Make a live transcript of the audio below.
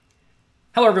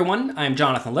Hello everyone, I'm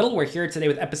Jonathan Little. We're here today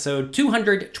with episode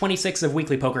 226 of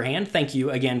Weekly Poker Hand. Thank you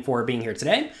again for being here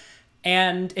today.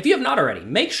 And if you have not already,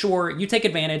 make sure you take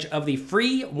advantage of the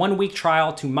free 1-week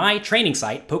trial to my training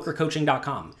site,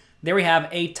 pokercoaching.com. There we have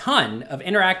a ton of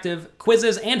interactive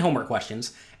quizzes and homework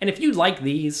questions. And if you like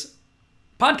these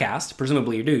podcasts,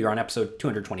 presumably you do, you're on episode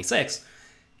 226,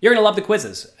 you're going to love the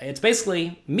quizzes. It's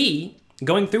basically me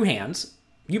going through hands,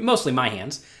 mostly my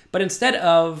hands, but instead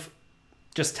of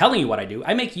just telling you what I do,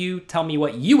 I make you tell me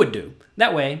what you would do.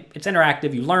 That way, it's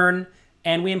interactive, you learn,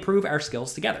 and we improve our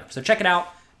skills together. So check it out,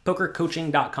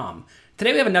 pokercoaching.com.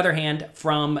 Today we have another hand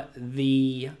from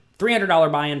the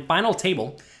 $300 buy-in final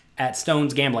table at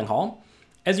Stone's Gambling Hall.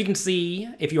 As you can see,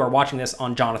 if you are watching this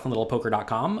on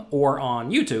jonathanlittlepoker.com or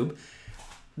on YouTube,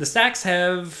 the stacks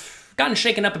have gotten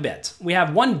shaken up a bit. We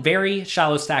have one very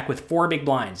shallow stack with 4 big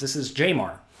blinds. This is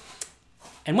Jamar.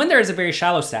 And when there is a very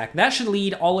shallow stack, that should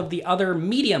lead all of the other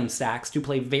medium stacks to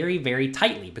play very, very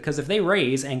tightly. Because if they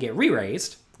raise and get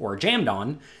re-raised, or jammed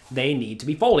on, they need to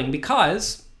be folding.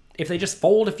 Because if they just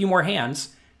fold a few more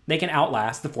hands, they can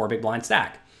outlast the 4 big blind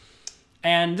stack.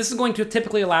 And this is going to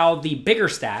typically allow the bigger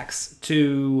stacks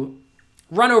to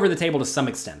run over the table to some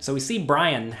extent. So we see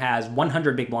Brian has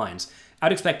 100 big blinds.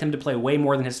 I'd expect him to play way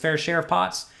more than his fair share of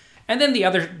pots. And then the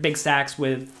other big stacks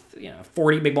with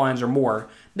 40 big blinds or more,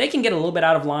 they can get a little bit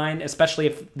out of line, especially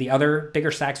if the other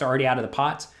bigger stacks are already out of the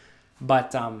pot.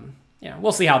 But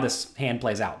we'll see how this hand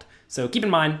plays out. So keep in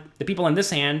mind, the people in this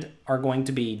hand are going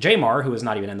to be Jamar, who is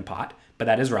not even in the pot, but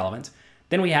that is relevant.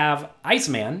 Then we have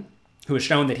Iceman, who has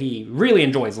shown that he really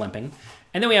enjoys limping.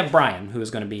 And then we have Brian, who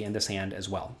is going to be in this hand as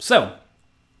well. So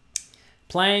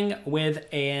playing with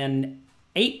an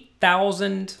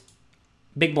 8,000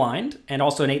 big blind and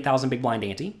also an 8,000 big blind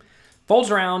ante. Folds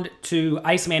around to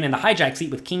Iceman in the hijack seat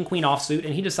with king-queen offsuit,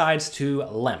 and he decides to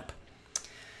limp.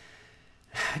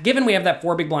 Given we have that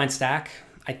 4 big blind stack,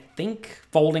 I think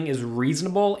folding is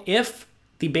reasonable if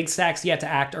the big stacks yet to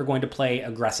act are going to play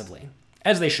aggressively,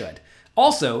 as they should.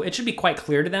 Also, it should be quite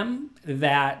clear to them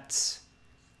that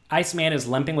Iceman is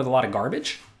limping with a lot of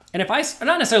garbage. And if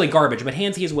not necessarily garbage, but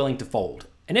hands he is willing to fold.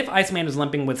 And if Iceman is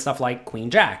limping with stuff like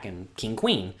queen-jack and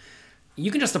king-queen,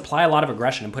 you can just apply a lot of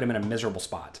aggression and put him in a miserable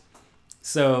spot.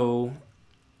 So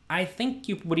I think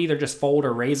you would either just fold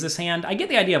or raise this hand. I get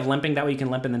the idea of limping. That way you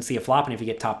can limp and then see a flop. And if you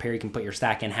get top pair, you can put your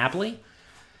stack in happily.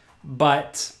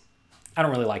 But I don't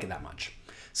really like it that much.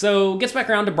 So gets back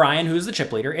around to Brian, who's the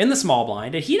chip leader, in the small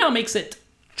blind. And he now makes it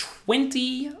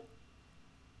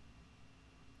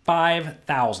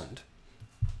 25,000.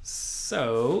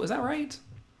 So is that right?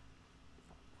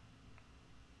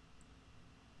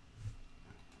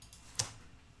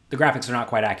 The graphics are not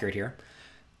quite accurate here.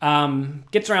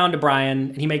 Gets around to Brian,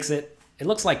 and he makes it, it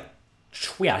looks like,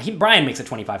 Brian makes it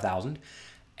 25,000.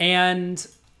 And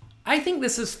I think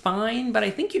this is fine, but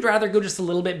I think you'd rather go just a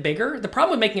little bit bigger. The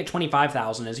problem with making it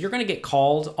 25,000 is you're going to get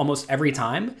called almost every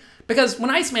time, because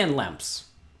when Iceman limps,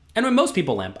 and when most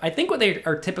people limp, I think what they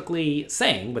are typically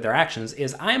saying with their actions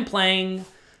is, I'm playing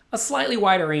a slightly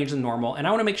wider range than normal, and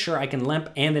I want to make sure I can limp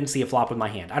and then see a flop with my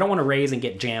hand. I don't want to raise and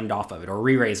get jammed off of it or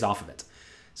re-raised off of it.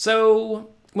 So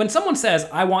when someone says,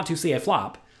 I want to see a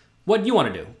flop, what do you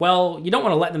want to do? Well, you don't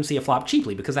want to let them see a flop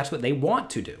cheaply because that's what they want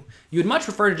to do. You would much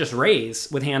prefer to just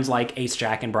raise with hands like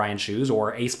ace-jack in Brian's shoes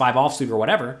or ace-5 offsuit or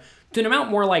whatever to an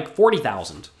amount more like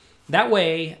 40,000. That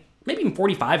way, maybe even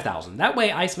 45,000. That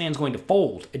way, Iceman's going to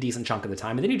fold a decent chunk of the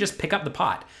time, and then you just pick up the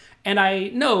pot. And I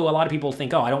know a lot of people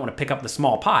think, I don't want to pick up the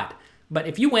small pot. But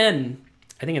if you win,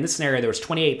 I think in this scenario there was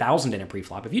 28,000 in a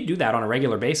pre-flop. If you do that on a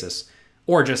regular basis,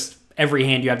 or just every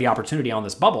hand you have the opportunity on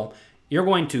this bubble, you're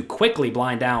going to quickly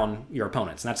blind down your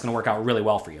opponents, and that's going to work out really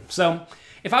well for you. So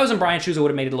if I was in Brian's shoes, I would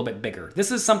have made it a little bit bigger.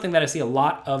 This is something that I see a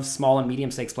lot of small and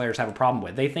medium stakes players have a problem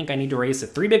with. They think I need to raise to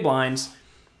 3 big blinds,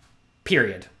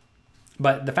 period.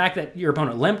 But the fact that your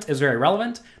opponent limped is very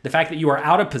relevant. The fact that you are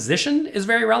out of position is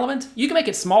very relevant. You can make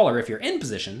it smaller if you're in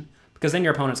position, because then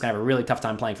your opponent's going to have a really tough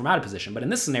time playing from out of position. But in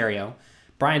this scenario,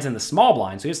 Brian's in the small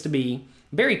blind, so he has to be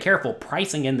very careful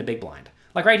pricing in the big blind.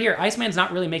 Like right here, Iceman's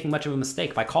not really making much of a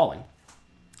mistake by calling,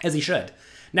 as he should.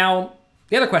 Now,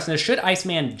 the other question is, should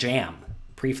Iceman jam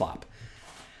pre-flop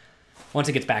once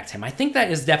it gets back to him? I think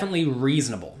that is definitely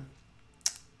reasonable.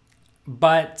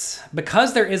 But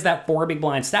because there is that 4 big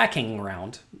blind stack hanging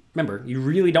around, remember, you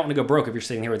really don't want to go broke if you're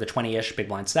sitting here with a 20-ish big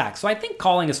blind stack. So I think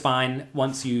calling is fine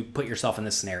once you put yourself in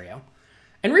this scenario.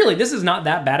 And really, this is not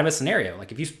that bad of a scenario.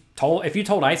 Like if you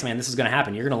told Iceman this is going to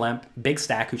happen, you're going to limp, big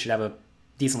stack who should have a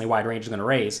decently wide range is going to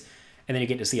raise, and then you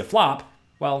get to see a flop,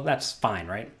 well, that's fine,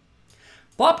 right?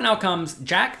 Flop now comes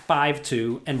Jack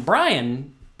 5-2, and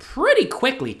Brian pretty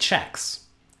quickly checks.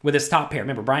 with his top pair.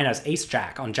 Remember, Brian has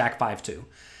ace-jack on jack 5-2.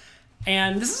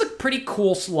 And this is a pretty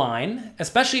cool line,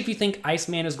 especially if you think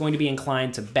Iceman is going to be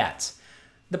inclined to bet.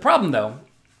 The problem, though,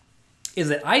 is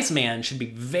that Iceman should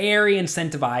be very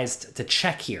incentivized to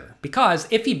check here. Because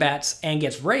if he bets and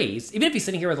gets raised, even if he's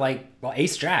sitting here with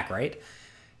ace-jack, right?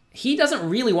 He doesn't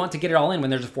really want to get it all in when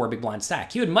there's a 4 big blind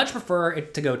stack. He would much prefer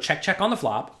it to go check on the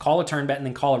flop, call a turn bet, and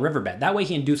then call a river bet. That way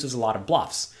he induces a lot of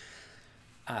bluffs.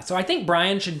 So I think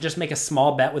Brian should just make a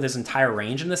small bet with his entire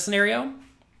range in this scenario.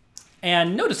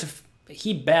 And notice if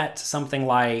he bet something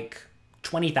like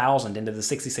 20,000 into the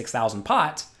 66,000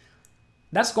 pot,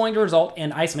 that's going to result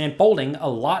in Iceman folding a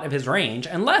lot of his range,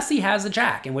 unless he has a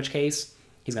jack, in which case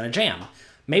he's going to jam.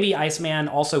 Maybe Iceman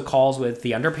also calls with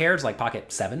the underpairs, like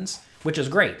pocket sevens, which is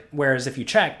great. Whereas if you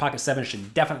check, pocket sevens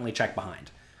should definitely check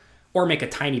behind. Or make a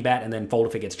tiny bet and then fold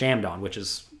if it gets jammed on, which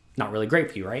is not really great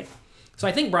for you, right? So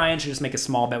I think Brian should just make a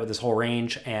small bet with his whole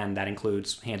range, and that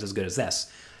includes hands as good as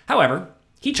this. However,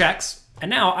 he checks, and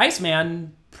now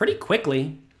Iceman pretty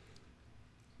quickly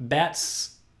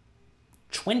bets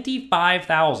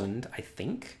 25,000, I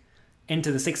think,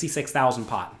 into the 66,000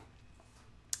 pot.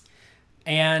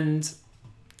 And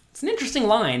it's an interesting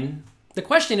line. The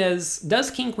question is,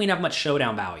 does King Queen have much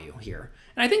showdown value here?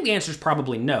 And I think the answer is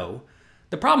probably no.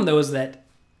 The problem, though, is that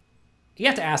you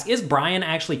have to ask, is Brian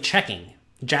actually checking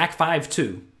jack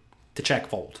 5-2 to check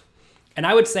fold? And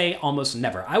I would say almost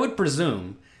never. I would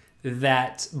presume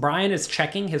that Brian is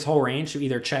checking his whole range to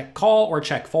either check call or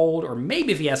check fold, or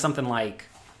maybe if he has something like,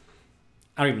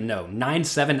 I don't even know,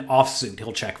 9-7 offsuit,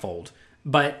 he'll check fold.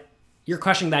 But you're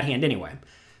crushing that hand anyway.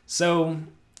 So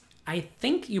I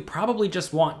think you probably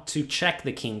just want to check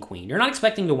the king queen. You're not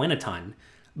expecting to win a ton,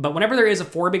 but whenever there is a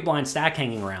 4 big blind stack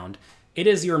hanging around, it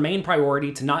is your main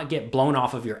priority to not get blown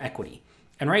off of your equity.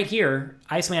 And right here,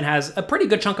 Iceman has a pretty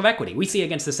good chunk of equity. We see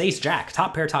against this ace-jack,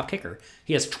 top pair, top kicker,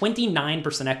 he has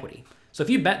 29% equity. So if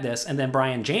you bet this and then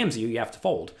Brian jams you, you have to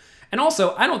fold. And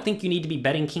also, I don't think you need to be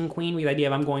betting king-queen with the idea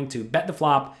of I'm going to bet the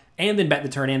flop and then bet the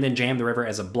turn and then jam the river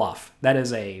as a bluff. That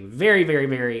is a very, very,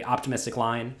 very optimistic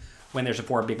line when there's a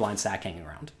 4 big blind stack hanging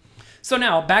around. So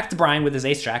now, back to Brian with his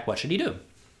ace-jack, what should he do?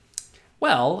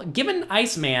 Well, given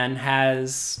Iceman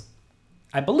has,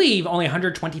 I believe, only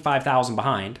 125,000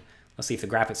 behind, let's see if the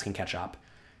graphics can catch up.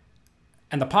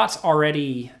 And the pot's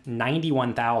already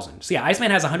 91,000. So yeah,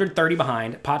 Iceman has 130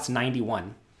 behind, pot's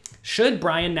 91. Should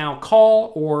Brian now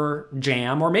call or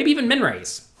jam or maybe even min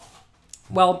raise?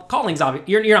 Well, calling's obvious.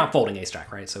 You're not folding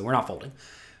ace-jack, right? So we're not folding.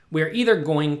 We're either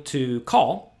going to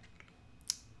call.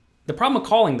 The problem with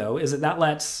calling, though, is that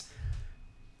lets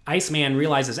Iceman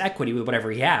realize his equity with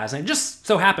whatever he has. And it just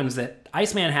so happens that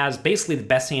Iceman has basically the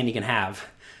best hand he can have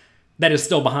that is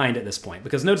still behind at this point.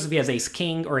 Because notice if he has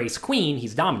ace-king or ace-queen,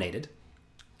 he's dominated.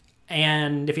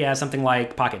 And if he has something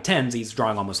like pocket tens, he's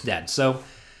drawing almost dead. So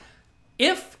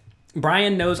if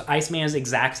Brian knows Iceman's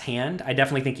exact hand, I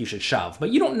definitely think you should shove. But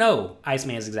you don't know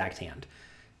Iceman's exact hand.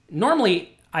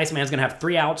 Normally, Iceman's going to have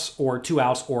 3 outs or 2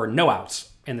 outs or no outs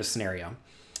in this scenario.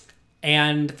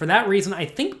 And for that reason, I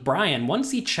think Brian,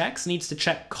 once he checks, needs to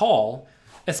check call,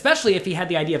 especially if he had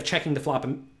the idea of checking the flop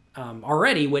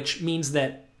already, which means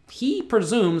that he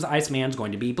presumes Iceman's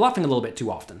going to be bluffing a little bit too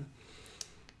often.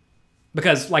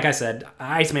 Because, like I said,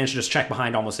 Iceman should just check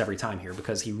behind almost every time here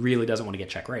because he really doesn't want to get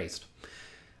check raised.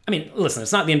 I mean, listen,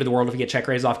 it's not the end of the world if you get check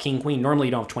raised off king, queen. Normally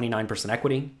you don't have 29%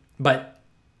 equity, but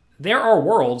there are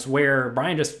worlds where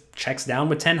Brian just checks down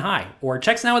with 10 high or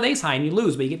checks down with ace high and you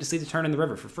lose, but you get to see the turn in the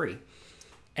river for free.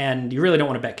 And you really don't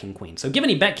want to bet king, queen. So given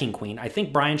he bet king, queen, I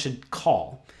think Brian should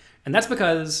call. And that's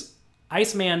because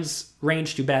Iceman's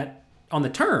range to bet on the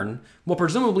turn will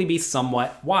presumably be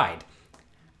somewhat wide.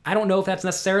 I don't know if that's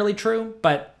necessarily true,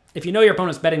 but if you know your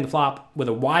opponent's betting the flop with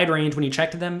a wide range when you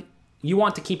check to them, you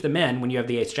want to keep them in when you have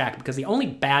the ace-jack because the only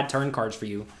bad turn cards for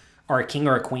you are a king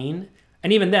or a queen.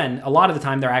 And even then, a lot of the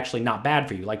time, they're actually not bad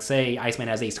for you. Like, say, Iceman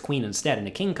has ace-queen instead and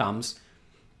a king comes.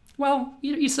 Well,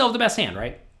 you still have the best hand,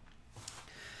 right?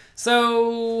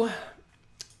 So,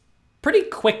 pretty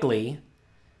quickly,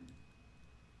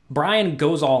 Brian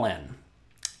goes all in.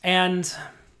 And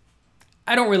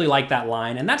I don't really like that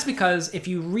line. And that's because if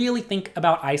you really think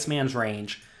about Iceman's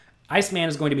range, Iceman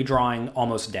is going to be drawing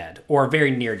almost dead or very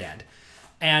near dead.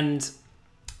 And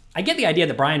I get the idea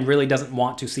that Brian really doesn't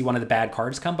want to see one of the bad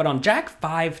cards come, but on jack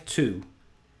 5-2,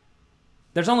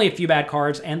 there's only a few bad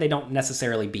cards and they don't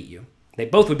necessarily beat you. They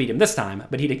both would beat him this time,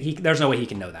 but there's no way he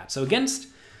can know that. So against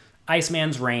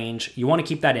Iceman's range, you want to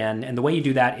keep that in, and the way you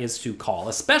do that is to call,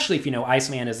 especially if you know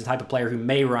Iceman is the type of player who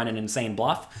may run an insane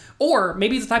bluff, or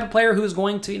maybe he's the type of player who's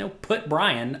going to, put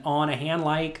Brian on a hand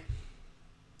like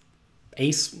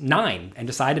ace-9 and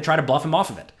decide to try to bluff him off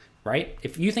of it. right?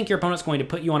 If you think your opponent's going to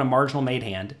put you on a marginal made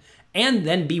hand and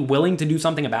then be willing to do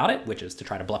something about it, which is to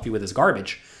try to bluff you with his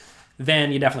garbage,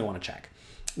 then you definitely want to check.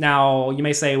 Now, you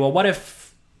may say, well, what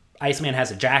if Iceman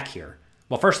has a jack here?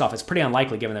 Well, first off, it's pretty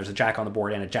unlikely given there's a jack on the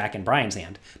board and a jack in Brian's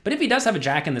hand. But if he does have a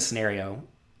jack in this scenario,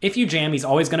 if you jam, he's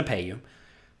always going to pay you.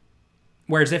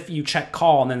 Whereas if you check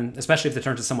call, and then especially if the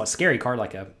turn's a somewhat scary card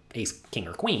like a ace, king,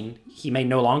 or queen, he may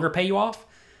no longer pay you off.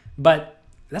 But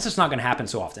that's just not going to happen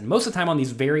so often. Most of the time on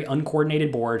these very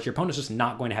uncoordinated boards, your opponent's just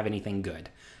not going to have anything good.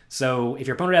 So if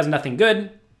your opponent has nothing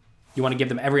good, you want to give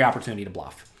them every opportunity to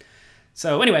bluff.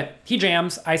 So anyway, he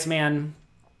jams. Iceman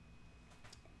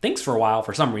thinks for a while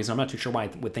for some reason. I'm not too sure why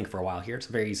he would think for a while here. It's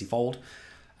a very easy fold.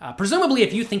 Presumably,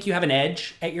 if you think you have an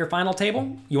edge at your final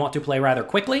table, you want to play rather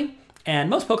quickly. And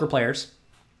most poker players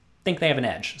think they have an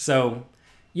edge. So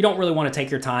you don't really want to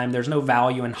take your time. There's no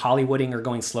value in Hollywooding or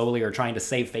going slowly or trying to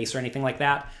save face or anything like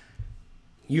that.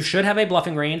 You should have a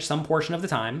bluffing range some portion of the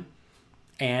time,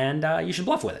 and you should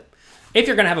bluff with it. If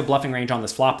you're going to have a bluffing range on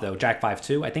this flop, though, Jack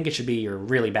 5-2, I think it should be your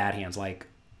really bad hands, like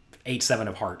 8-7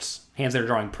 of hearts. Hands that are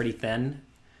drawing pretty thin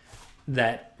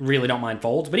that really don't mind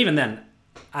folds. But even then,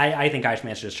 I think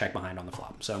Iceman should just check behind on the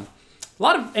flop. So a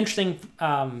lot of interesting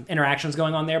interactions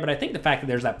going on there, but I think the fact that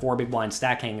there's that 4 big blind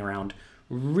stack hanging around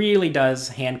really does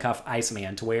handcuff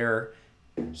Iceman to where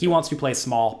he wants to play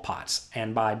small pots.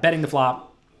 And by betting the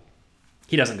flop,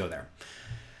 he doesn't go there.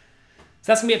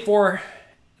 So that's going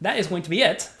to be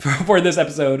it for this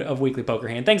episode of Weekly Poker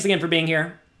Hand. Thanks again for being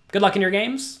here. Good luck in your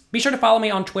games. Be sure to follow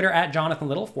me on Twitter at Jonathan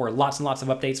Little for lots and lots of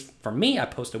updates from me. I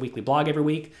post a weekly blog every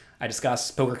week. I discuss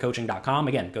pokercoaching.com.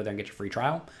 Again, go there and get your free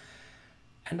trial.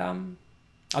 And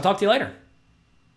I'll talk to you later.